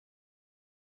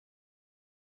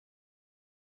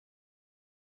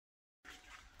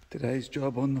Today's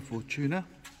job on the Fortuna,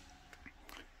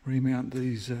 remount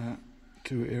these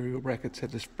two aerial brackets.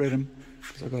 Had to spread them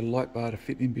because I've got a light bar to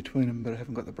fit in between them, but I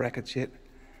haven't got the brackets yet.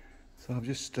 So I've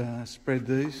just spread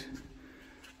these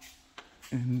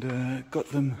and got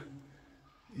them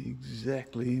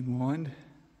exactly in line.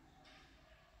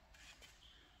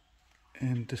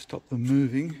 And to stop them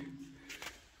moving,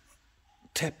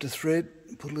 tapped a thread,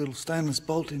 put a little stainless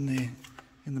bolt in there,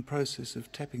 in the process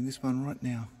of tapping this one right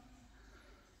now.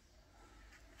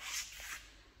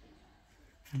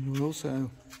 And we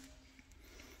also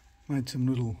made some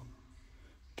little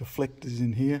deflectors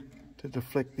in here to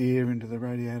deflect the air into the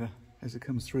radiator as it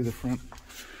comes through the front,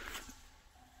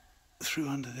 through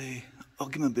under there. I'll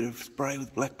give them a bit of spray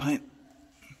with black paint.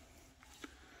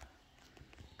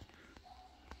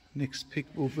 Next pick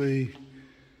will be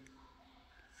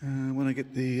when I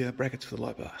get the brackets for the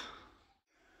light bar.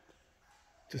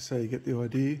 Just so you get the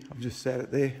idea, I've just sat it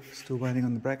there, still waiting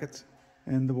on the brackets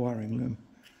and the wiring loom.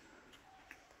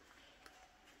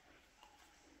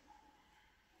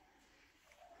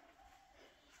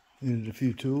 Needed a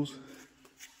few tools.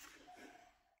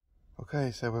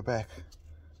 Okay, so we're back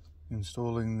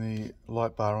installing the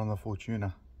light bar on the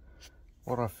Fortuna.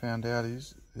 What I found out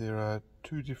is there are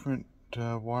two different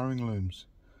wiring looms.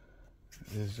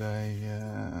 There's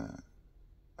a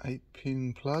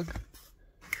 8-pin plug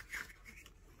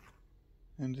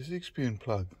and a 6-pin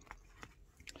plug.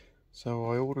 So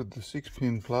I ordered the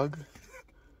 6-pin plug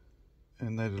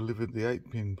and they delivered the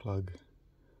 8-pin plug.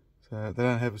 So they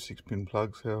don't have a 6-pin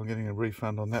plug, so I'm getting a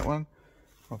refund on that one.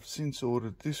 I've since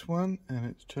ordered this one and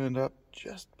it's turned up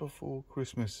just before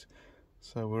Christmas.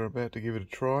 So we're about to give it a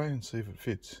try and see if it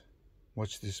fits.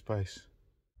 Watch this space.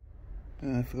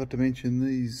 I forgot to mention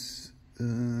these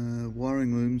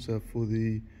wiring looms are for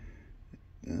the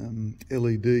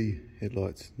LED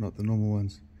headlights, not the normal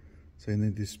ones. So you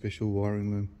need this special wiring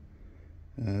loom.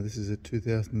 This is a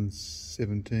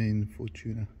 2017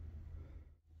 Fortuna.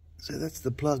 So that's the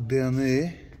plug down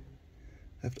there.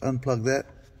 I have to unplug that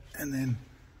and then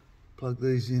plug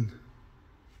these in.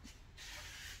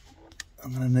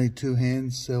 I'm going to need two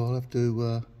hands, so I'll have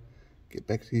to get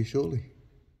back to you shortly.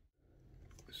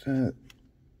 So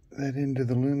that end of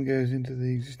the loom goes into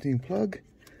the existing plug,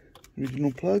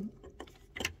 original plug.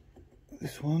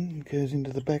 This one goes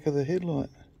into the back of the headlight.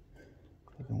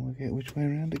 I can work out which way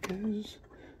around it goes.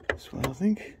 This one, I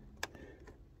think.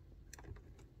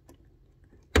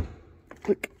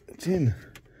 Click, it's in.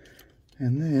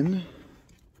 And then there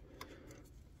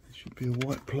should be a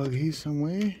white plug here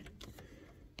somewhere.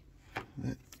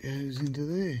 That goes into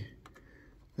there.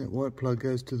 That white plug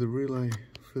goes to the relay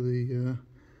for the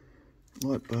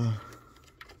light bar.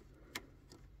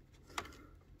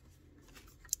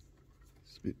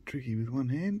 It's a bit tricky with one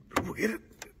hand, but we'll get it.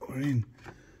 We're in.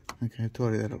 Okay,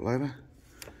 tidy that up later.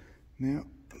 Now,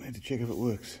 I need to check if it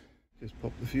works. Just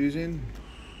pop the fuse in.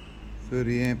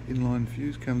 30 amp inline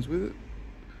fuse comes with it.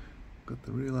 Got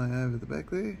the relay over the back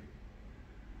there.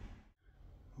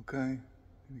 Okay,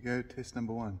 here we go, test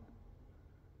number 1.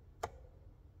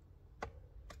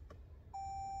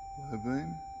 Low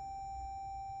beam,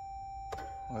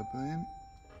 high beam,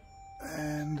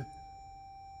 and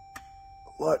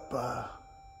light bar.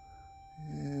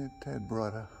 Yeah, a tad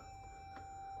brighter.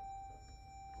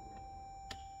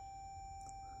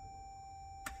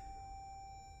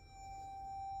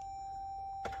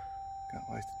 Can't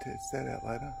wait to test that out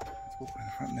later. Let's walk around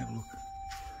the front and have a look.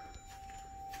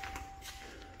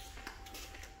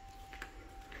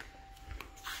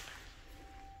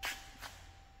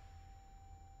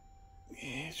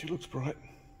 Yeah, she looks bright.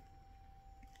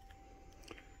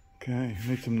 Okay,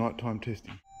 need some nighttime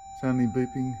testing. It's only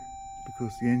beeping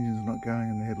because the engine's not going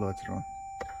and the headlights are on.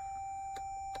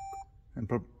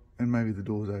 And maybe the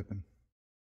door's open.